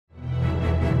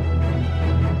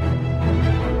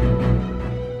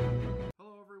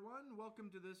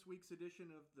this week's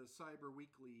edition of the Cyber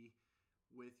Weekly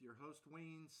with your host,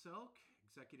 Wayne Selk,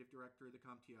 Executive Director of the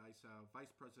CompTIA ISAO,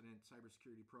 Vice President,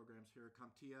 Cybersecurity Programs here at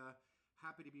CompTIA.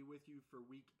 Happy to be with you for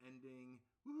week ending,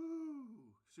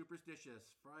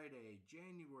 superstitious, Friday,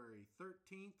 January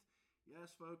 13th.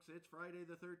 Yes, folks, it's Friday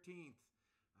the 13th.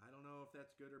 I don't know if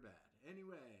that's good or bad.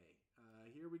 Anyway,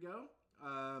 here we go.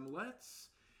 Let's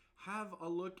have a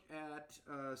look at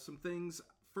some things.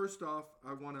 First off,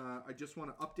 I just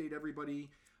want to update everybody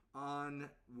on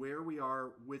where we are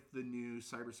with the new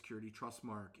cybersecurity trust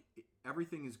mark.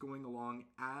 Everything is going along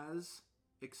as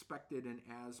expected and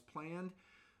as planned.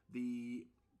 The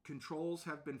controls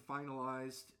have been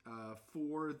finalized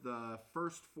for the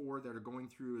first 4 that are going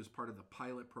through as part of the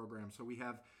pilot program. So we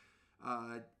have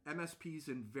MSPs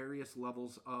in various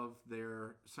levels of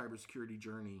their cybersecurity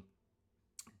journey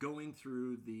going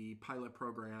through the pilot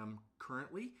program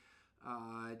currently.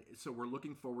 So we're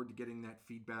looking forward to getting that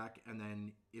feedback, and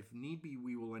then if need be,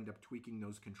 we will end up tweaking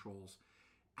those controls.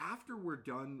 After we're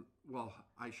done, well,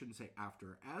 I shouldn't say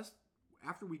after,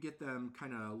 after we get them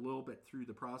kind of a little bit through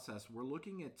the process, we're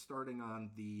looking at starting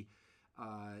on the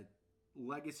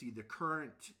legacy, the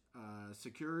current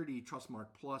security Trustmark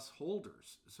Plus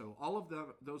holders. So all of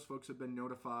those folks have been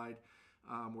notified.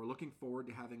 We're looking forward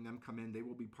to having them come in. They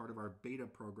will be part of our beta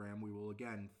program. We will,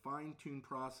 again, fine-tune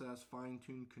process,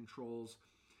 fine-tune controls.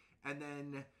 And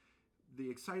then the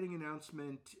exciting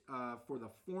announcement for the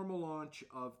formal launch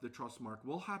of the Trustmark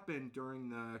will happen during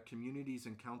the Communities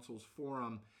and Councils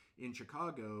Forum in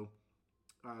Chicago,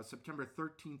 September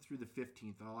 13th through the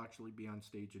 15th. I'll actually be on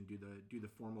stage and do the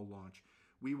formal launch.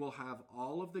 We will have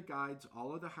all of the guides,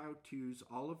 all of the how-tos,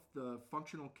 all of the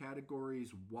functional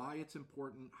categories, why it's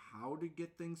important, how to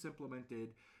get things implemented,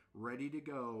 ready to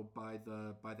go by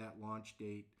that launch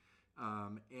date.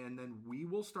 And then we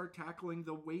will start tackling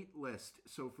the wait list.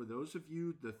 So for those of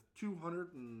you, the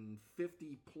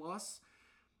 250 plus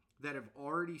that have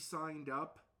already signed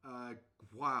up,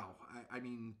 wow. I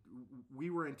mean,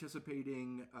 we were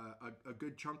anticipating a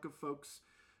good chunk of folks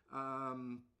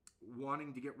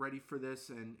wanting to get ready for this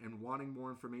and wanting more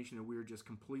information, and we were just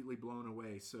completely blown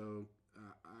away. So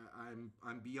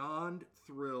I'm beyond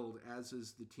thrilled, as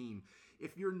is the team.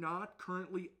 If you're not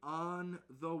currently on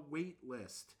the wait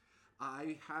list,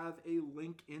 I have a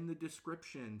link in the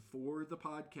description for the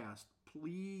podcast.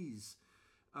 Please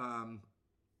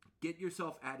get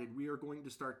yourself added. We are going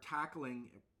to start tackling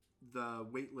the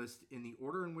wait list in the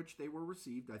order in which they were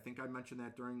received. I think I mentioned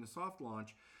that during the soft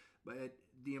launch. But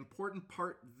the important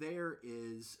part there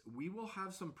is we will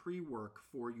have some pre-work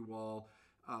for you all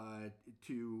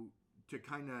to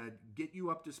kind of get you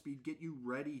up to speed, get you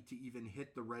ready to even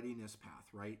hit the readiness path,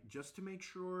 right? Just to make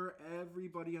sure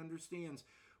everybody understands.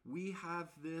 We have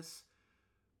this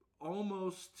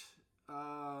almost,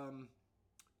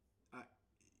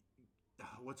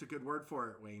 what's a good word for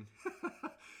it, Wayne?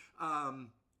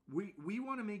 We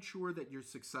want to make sure that you're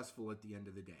successful at the end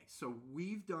of the day. So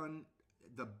we've done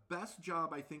the best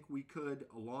job I think we could,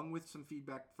 along with some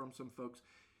feedback from some folks,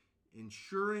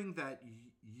 ensuring that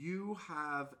you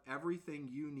have everything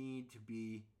you need to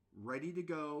be ready to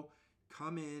go,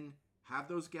 come in, have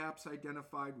those gaps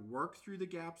identified, work through the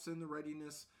gaps in the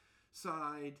readiness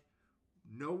side,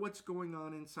 know what's going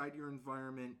on inside your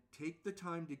environment, take the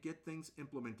time to get things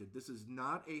implemented. This is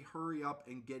not a hurry up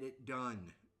and get it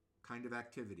done kind of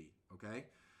activity, okay?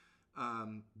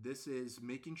 This is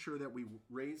making sure that we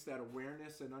raise that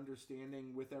awareness and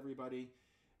understanding with everybody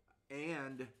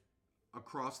and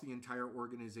across the entire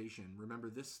organization. Remember,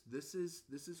 this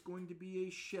is going to be a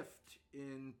shift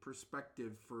in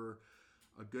perspective for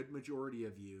a good majority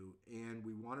of you, and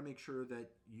we want to make sure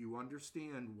that you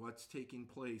understand what's taking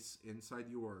place inside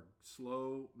the org.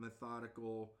 Slow,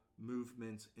 methodical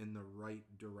movements in the right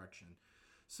direction.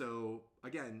 So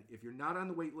again, if you're not on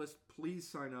the wait list, please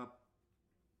sign up.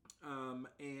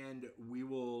 And we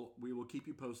will keep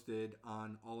you posted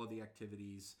on all of the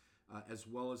activities as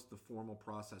well as the formal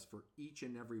process for each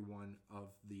and every one of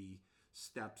the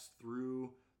steps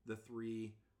through the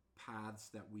 3 paths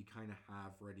that we kind of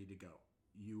have ready to go.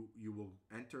 You will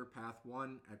enter path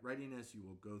 1 at readiness. You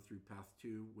will go through path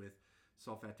 2 with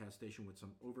self-attestation with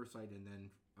some oversight, and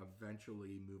then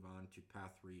eventually move on to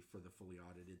path 3 for the fully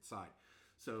audited side.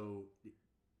 So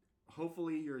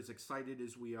hopefully you're as excited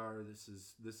as we are. This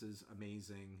is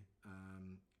amazing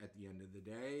at the end of the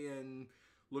day, and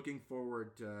looking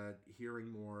forward to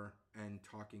hearing more and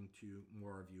talking to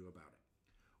more of you about it.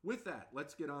 With that,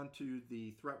 let's get on to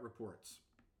the threat reports.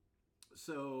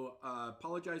 So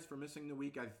apologize for missing the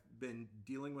week. I've been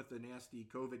dealing with a nasty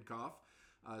COVID cough,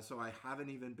 so I haven't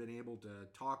even been able to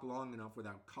talk long enough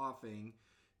without coughing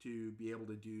to be able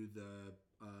to do the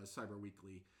Cyber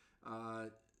Weekly.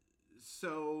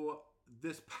 So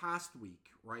this past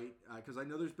week, right? Because I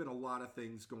know there's been a lot of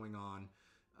things going on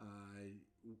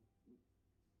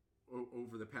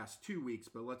over the past 2 weeks,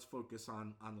 but let's focus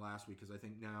on last week because I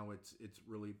think now it's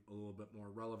really a little bit more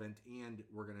relevant, and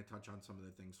we're going to touch on some of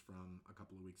the things from a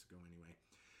couple of weeks ago anyway.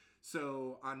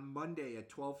 So on Monday at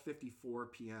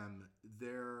 12:54 p.m.,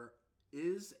 there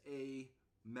is a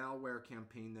malware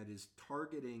campaign that is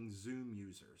targeting Zoom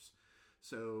users.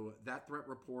 So that threat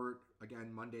report,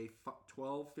 again, Monday,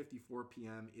 12:54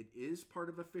 p.m., it is part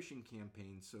of a phishing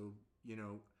campaign. So,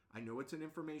 I know it's an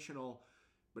informational,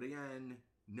 but again,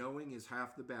 knowing is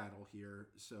half the battle here.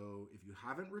 So if you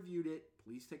haven't reviewed it,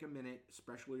 please take a minute,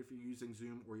 especially if you're using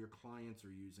Zoom or your clients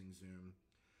are using Zoom.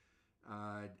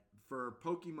 For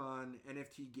Pokemon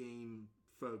NFT game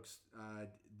folks,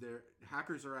 their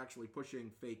hackers are actually pushing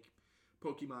fake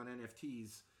Pokemon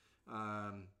NFTs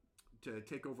to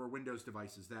take over Windows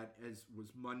devices. That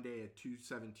was Monday at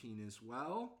 2:17 as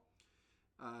well.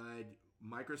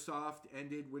 Microsoft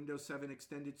ended Windows 7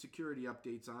 extended security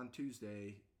updates on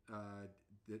Tuesday,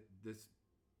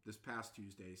 this past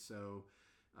Tuesday. So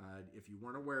if you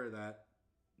weren't aware of that,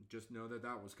 just know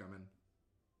that was coming.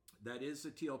 That is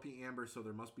a TLP Amber, so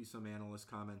there must be some analyst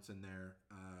comments in there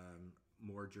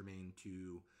more germane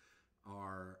to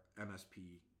our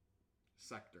MSP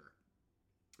sector.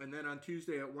 And then on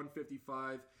Tuesday at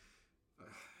 1:55,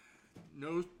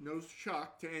 no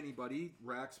shock to anybody,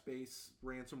 Rackspace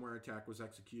ransomware attack was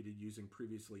executed using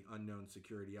previously unknown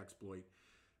security exploit.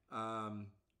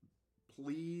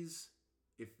 Please,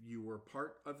 if you were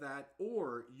part of that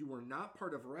or you were not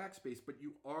part of Rackspace, but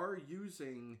you are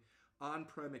using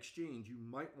on-prem Exchange, you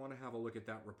might want to have a look at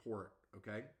that report,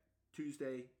 okay?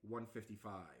 Tuesday,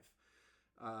 1:55.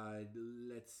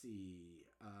 Let's see.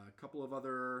 A couple of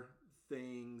other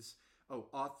things.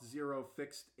 Auth0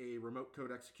 fixed a remote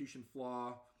code execution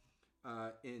flaw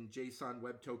in JSON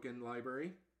Web Token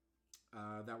library.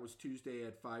 That was Tuesday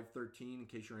at 5:13, in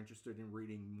case you're interested in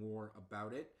reading more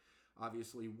about it.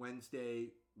 Obviously,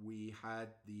 Wednesday, we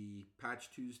had the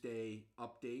Patch Tuesday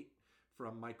update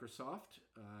from Microsoft.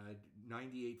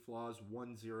 98 flaws,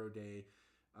 1 0-day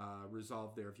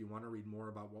resolved there. If you want to read more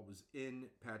about what was in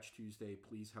Patch Tuesday,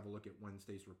 please have a look at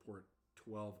Wednesday's report,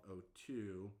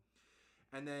 12:02.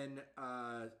 And then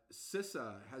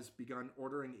CISA has begun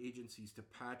ordering agencies to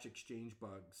patch Exchange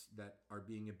bugs that are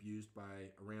being abused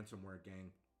by a ransomware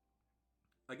gang.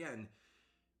 Again,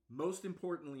 most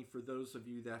importantly, for those of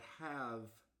you that have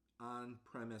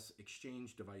on-premise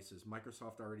Exchange devices,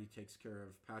 Microsoft already takes care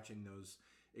of patching those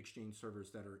Exchange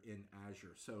servers that are in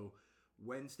Azure. So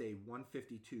Wednesday,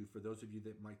 1:52, for those of you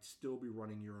that might still be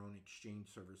running your own Exchange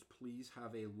servers, please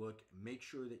have a look. Make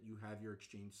sure that you have your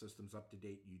Exchange systems up to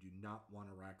date. You do not want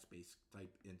a Rackspace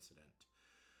type incident.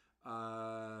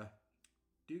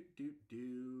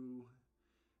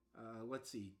 Let's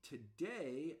see.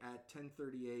 Today at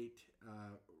 10:38,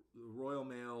 the Royal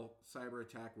Mail cyber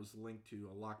attack was linked to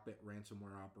a Lockbit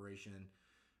ransomware operation.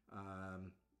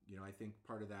 I think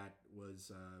part of that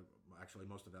was, actually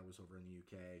most of that was over in the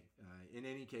UK. In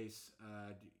any case,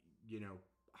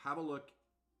 have a look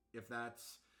if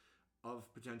that's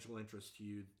of potential interest to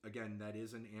you. Again, that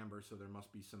is an Amber, so there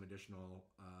must be some additional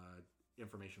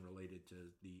information related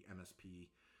to the MSP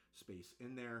space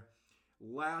in there.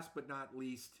 Last but not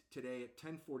least, today at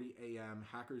 10:40 a.m.,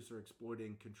 hackers are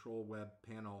exploiting control web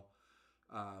panel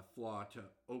flaw to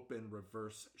open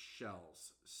reverse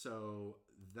shells. So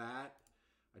that,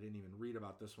 I didn't even read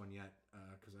about this one yet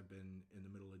because I've been in the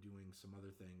middle of doing some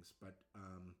other things. But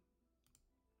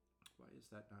why is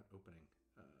that not opening?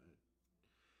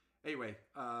 Anyway,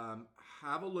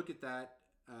 have a look at that.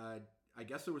 I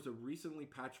guess there was a recently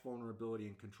patched vulnerability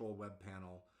in Control Web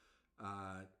Panel.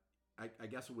 I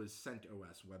guess it was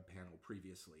CentOS Web Panel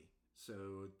previously.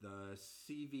 So the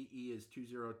CVE is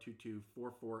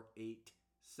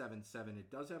 2022448877.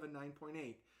 It does have a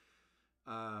 9.8.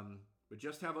 But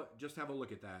just have a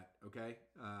look at that, okay?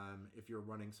 If you're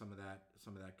running some of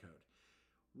that code.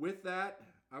 With that,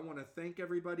 I want to thank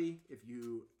everybody. If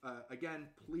you again,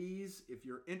 please, if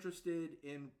you're interested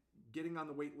in getting on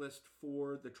the wait list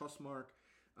for the Trustmark,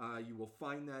 you will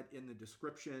find that in the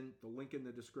description, the link in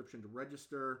the description to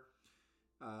register.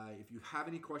 If you have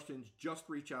any questions, just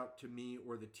reach out to me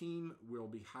or the team. We'll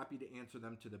be happy to answer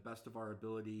them to the best of our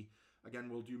ability. Again,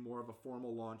 we'll do more of a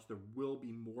formal launch. There will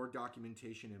be more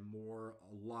documentation and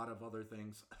a lot of other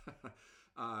things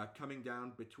coming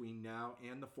down between now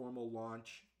and the formal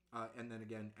launch. And then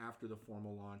again, after the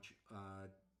formal launch,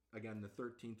 again, the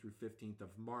 13th through 15th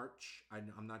of March.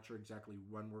 I'm not sure exactly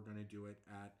when we're going to do it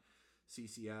at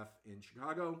CCF in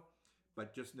Chicago,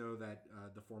 but just know that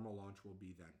the formal launch will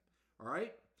be then. All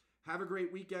right? Have a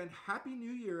great weekend. Happy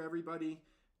New Year, everybody.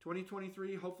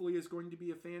 2023 hopefully is going to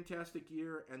be a fantastic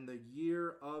year and the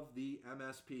year of the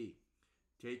MSP.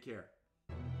 Take care.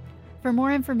 For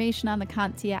more information on the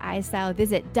CompTIA iSal,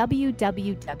 visit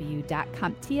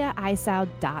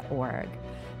www.comptiaisal.org.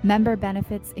 Member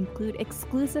benefits include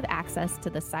exclusive access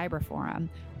to the Cyber Forum,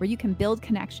 where you can build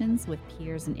connections with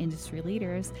peers and industry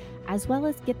leaders, as well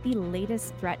as get the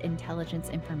latest threat intelligence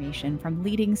information from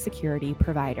leading security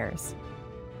providers.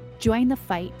 Join the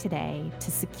fight today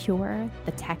to secure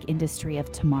the tech industry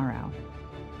of tomorrow.